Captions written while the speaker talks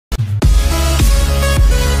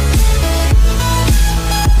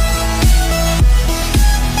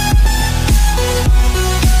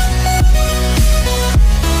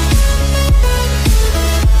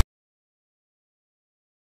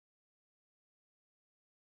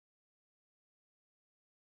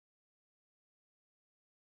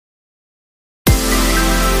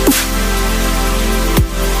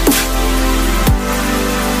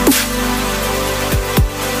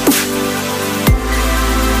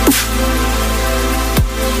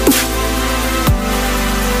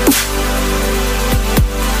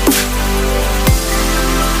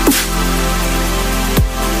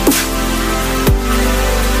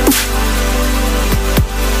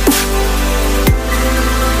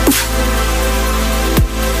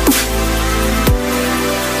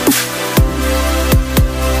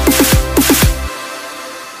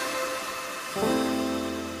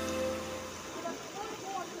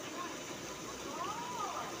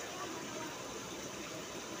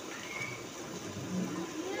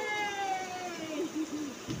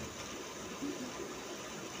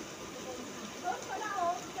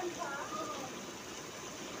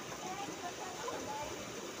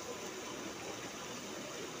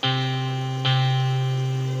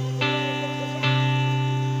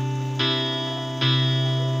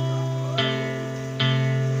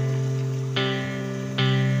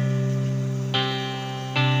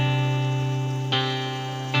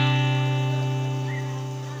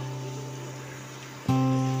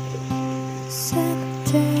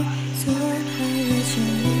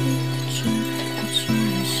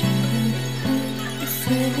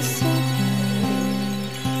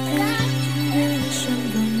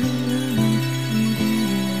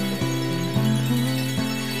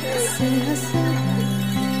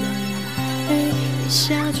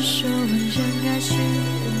笑着说完真爱是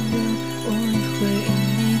我，我会回应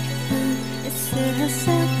你。一次和三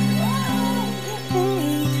能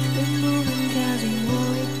不能靠近我，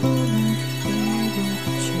也不能越过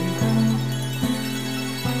去后。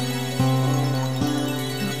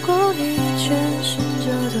如果你转身就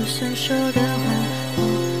走，想说的话，我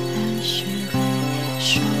还是会说。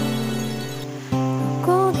如果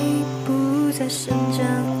你不再生长，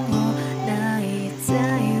我那也在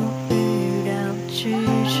我预料之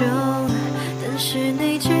中。但是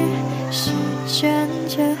你只是站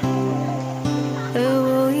着，和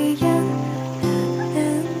我一样的脸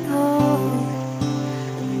红，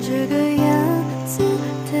这个样子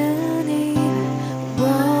的你，我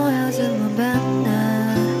要怎么办呢？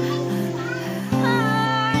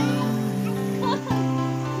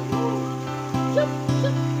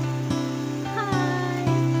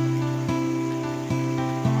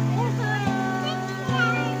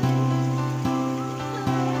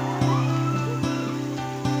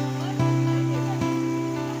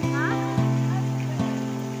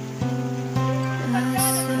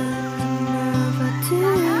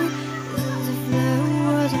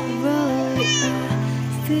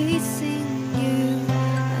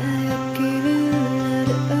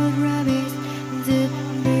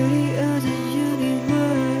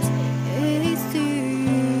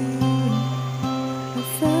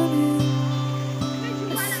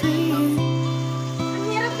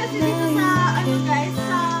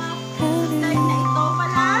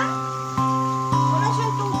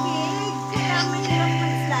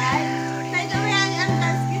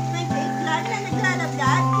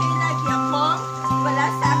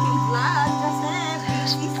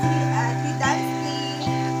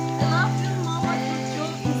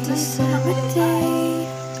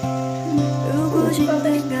如果今天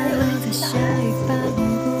刚好在下雨，把蘑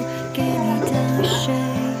菇给你当水。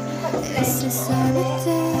It's a summer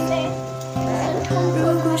day。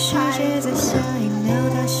如果世界在下一秒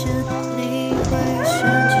塌陷，你会想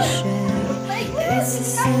起谁 ？It's a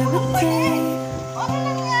summer day。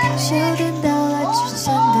秋天到来之前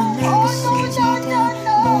的那个星期天，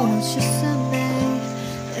不用去算美。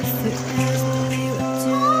If you ask me what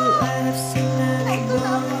do I have so many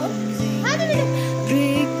bones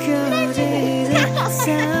because it's a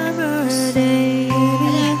summer day.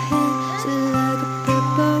 Your hands are like a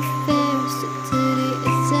purple flare, so today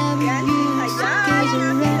is every use. Cause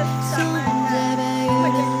you're red, so that I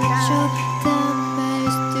wouldn't let your damn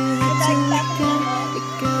face do it to look at.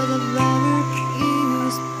 Because I've ever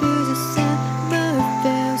used booze a summer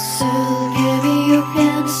fair. So give me your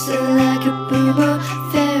hands like a purple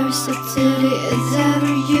flare, so today is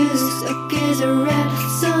every use. Cause you're red,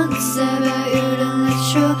 so that I wouldn't let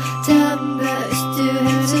your damn face do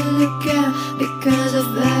it to look at. Because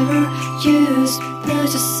I've ever used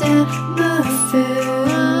booze a summer fair.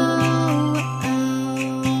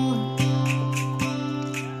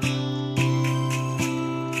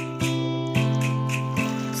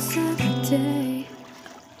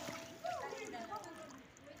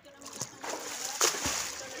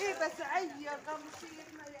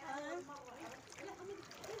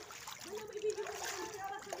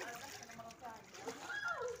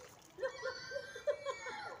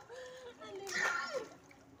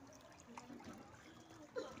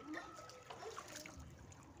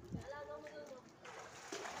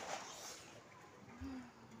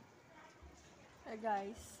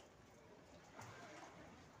 Day.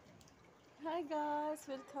 Hi guys,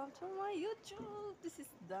 welcome to my YouTube. This is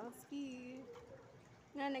Dansky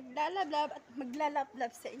na naglalablab at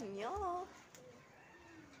maglalablab sa inyo.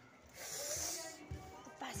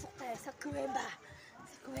 Pasok tayo sa kuweba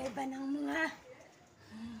ng mga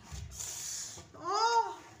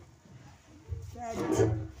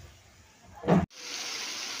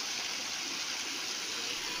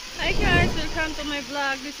Hi guys, welcome to my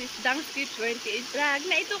vlog. This is Dansky 28 vlog.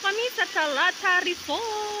 Na ito kami sa Talata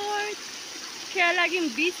Resort. Kaya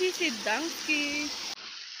laging busy si Dansky.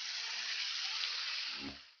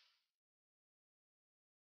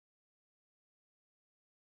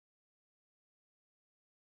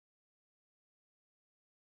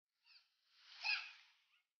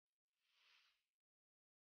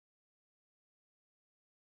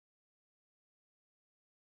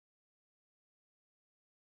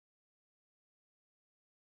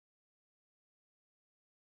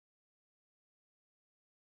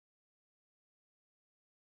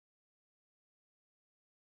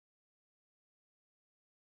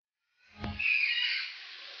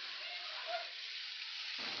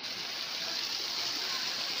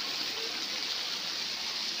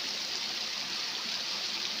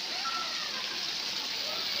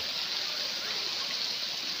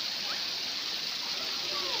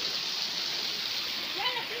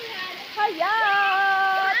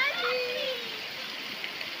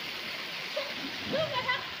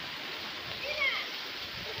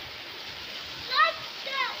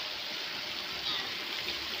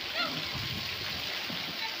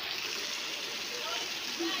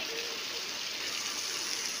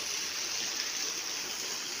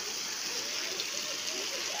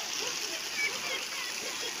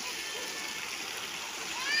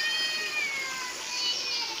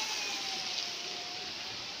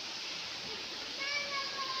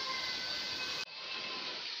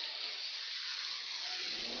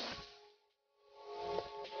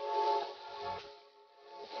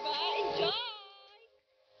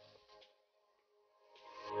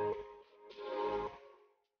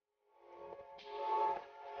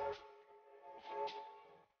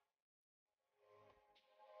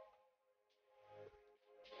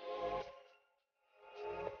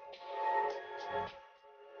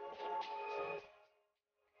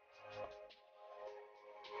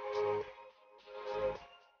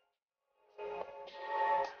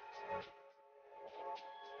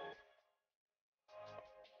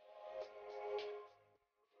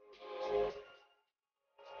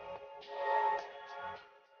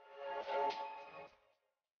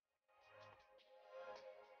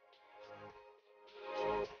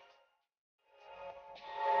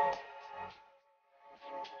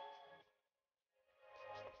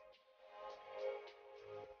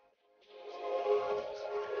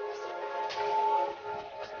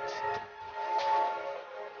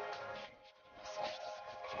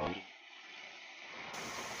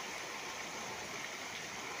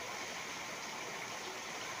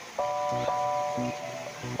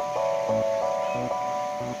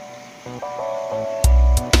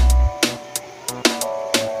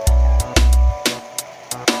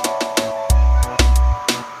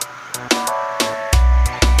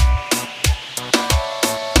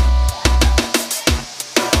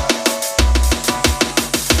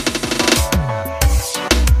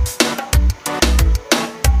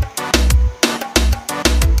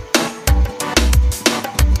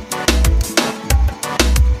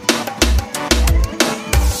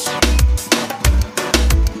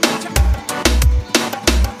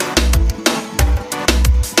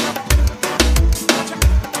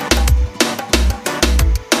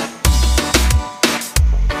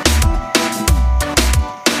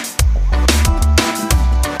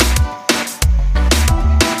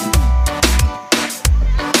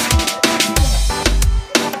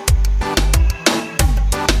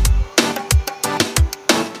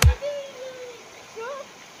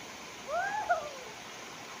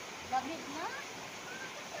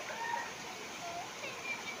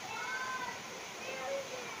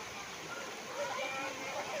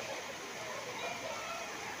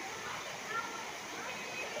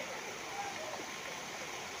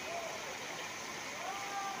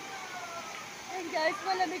 Guys,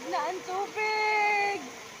 malamig na ang tubig!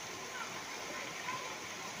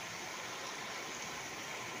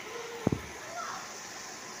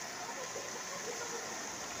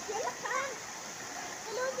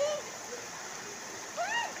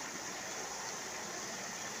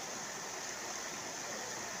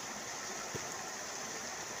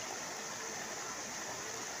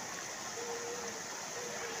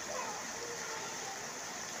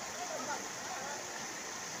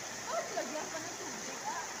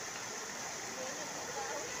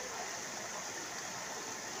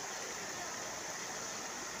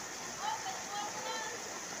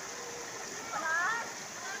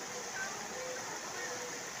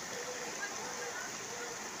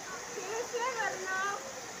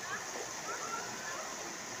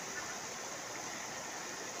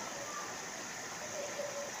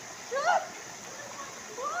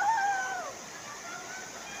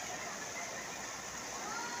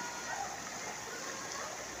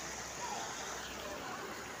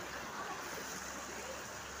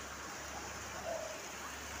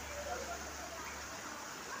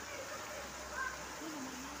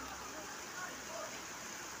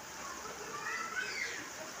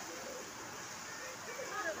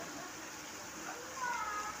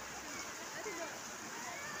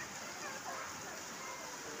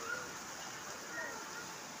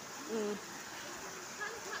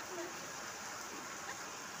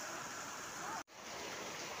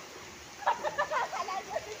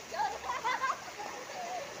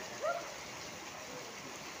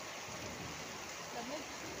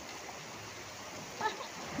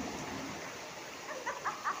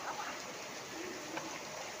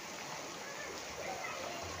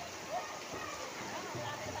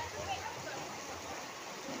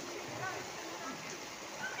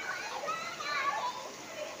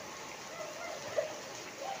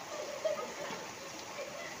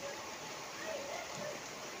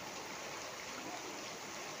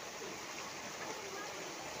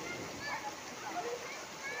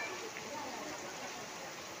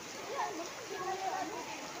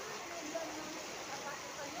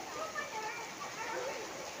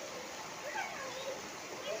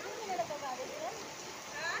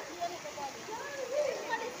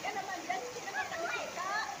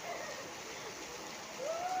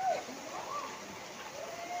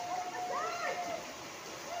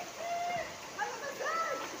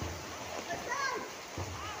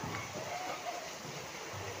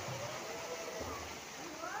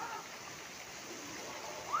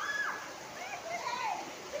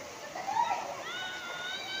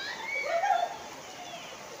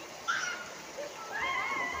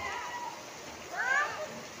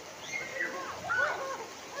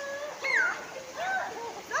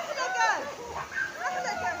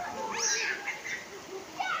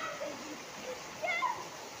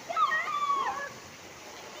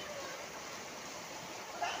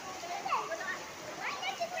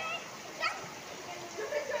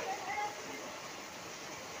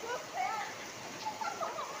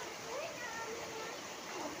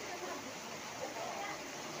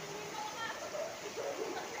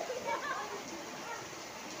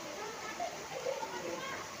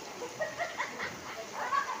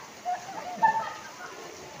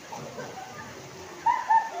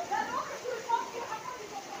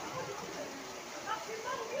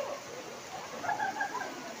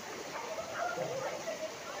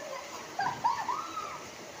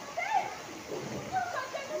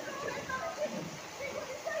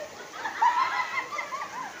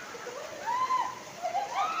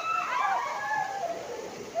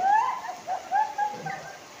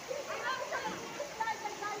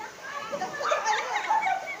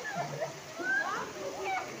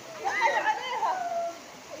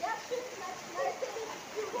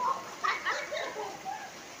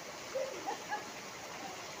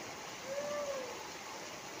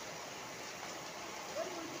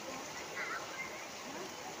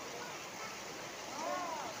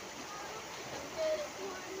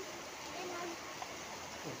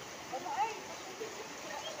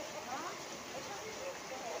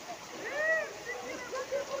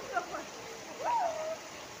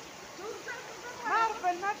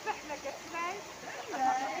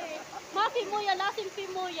 ما في مويه، لازم في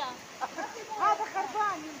مويه. هذا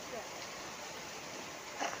خربان يمكن.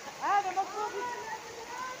 هذا مفروض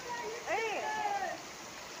ايه،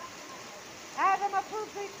 هذا مفروض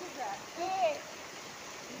زي كذا. ايه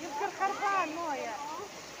يمكن خربان مويه.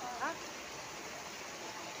 ها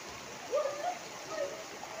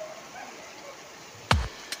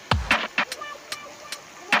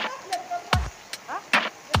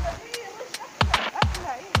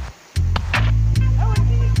احلى ايه.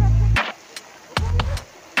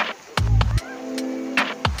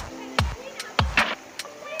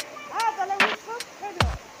 هذا لو يصب حلو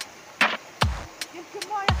يمكن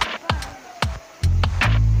مويه خربان.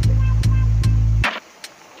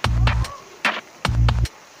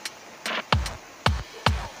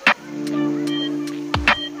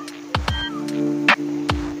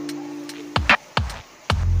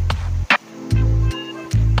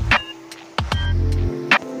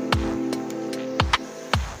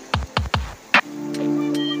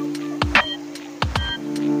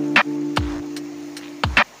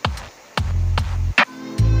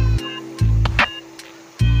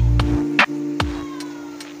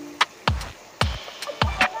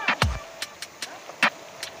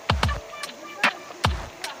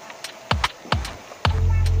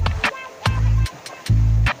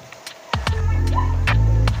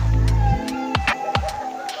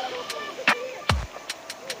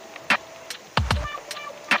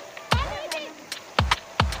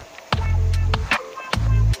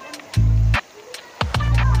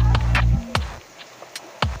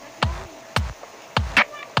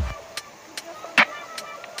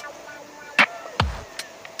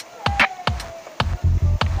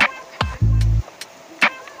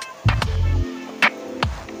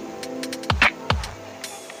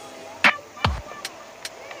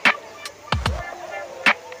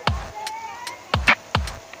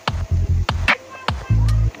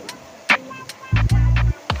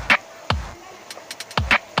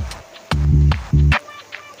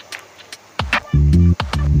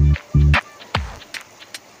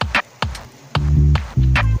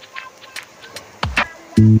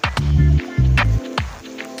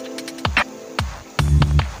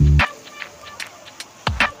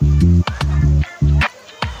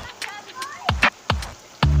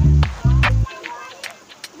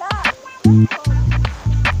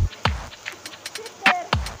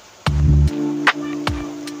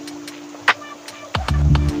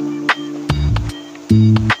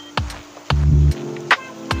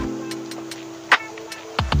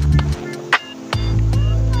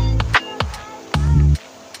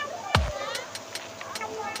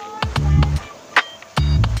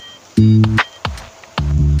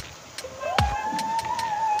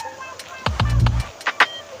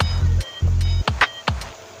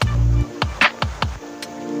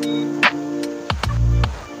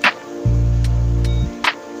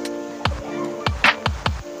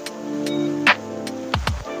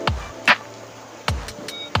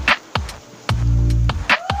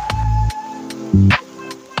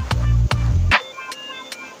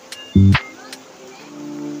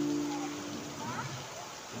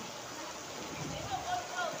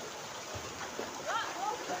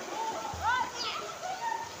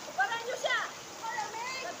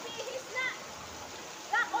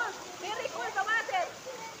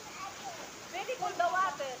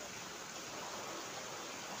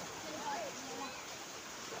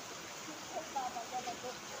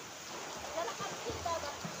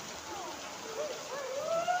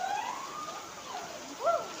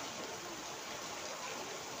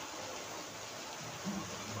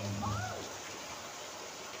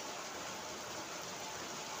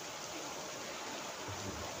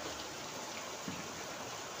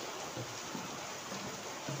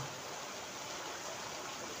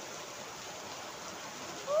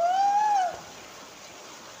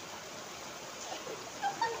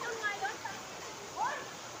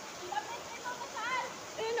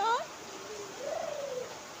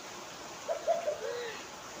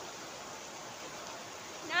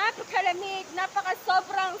 Napaka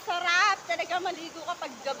sobrang sarap talaga maligo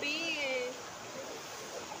kapag gabi.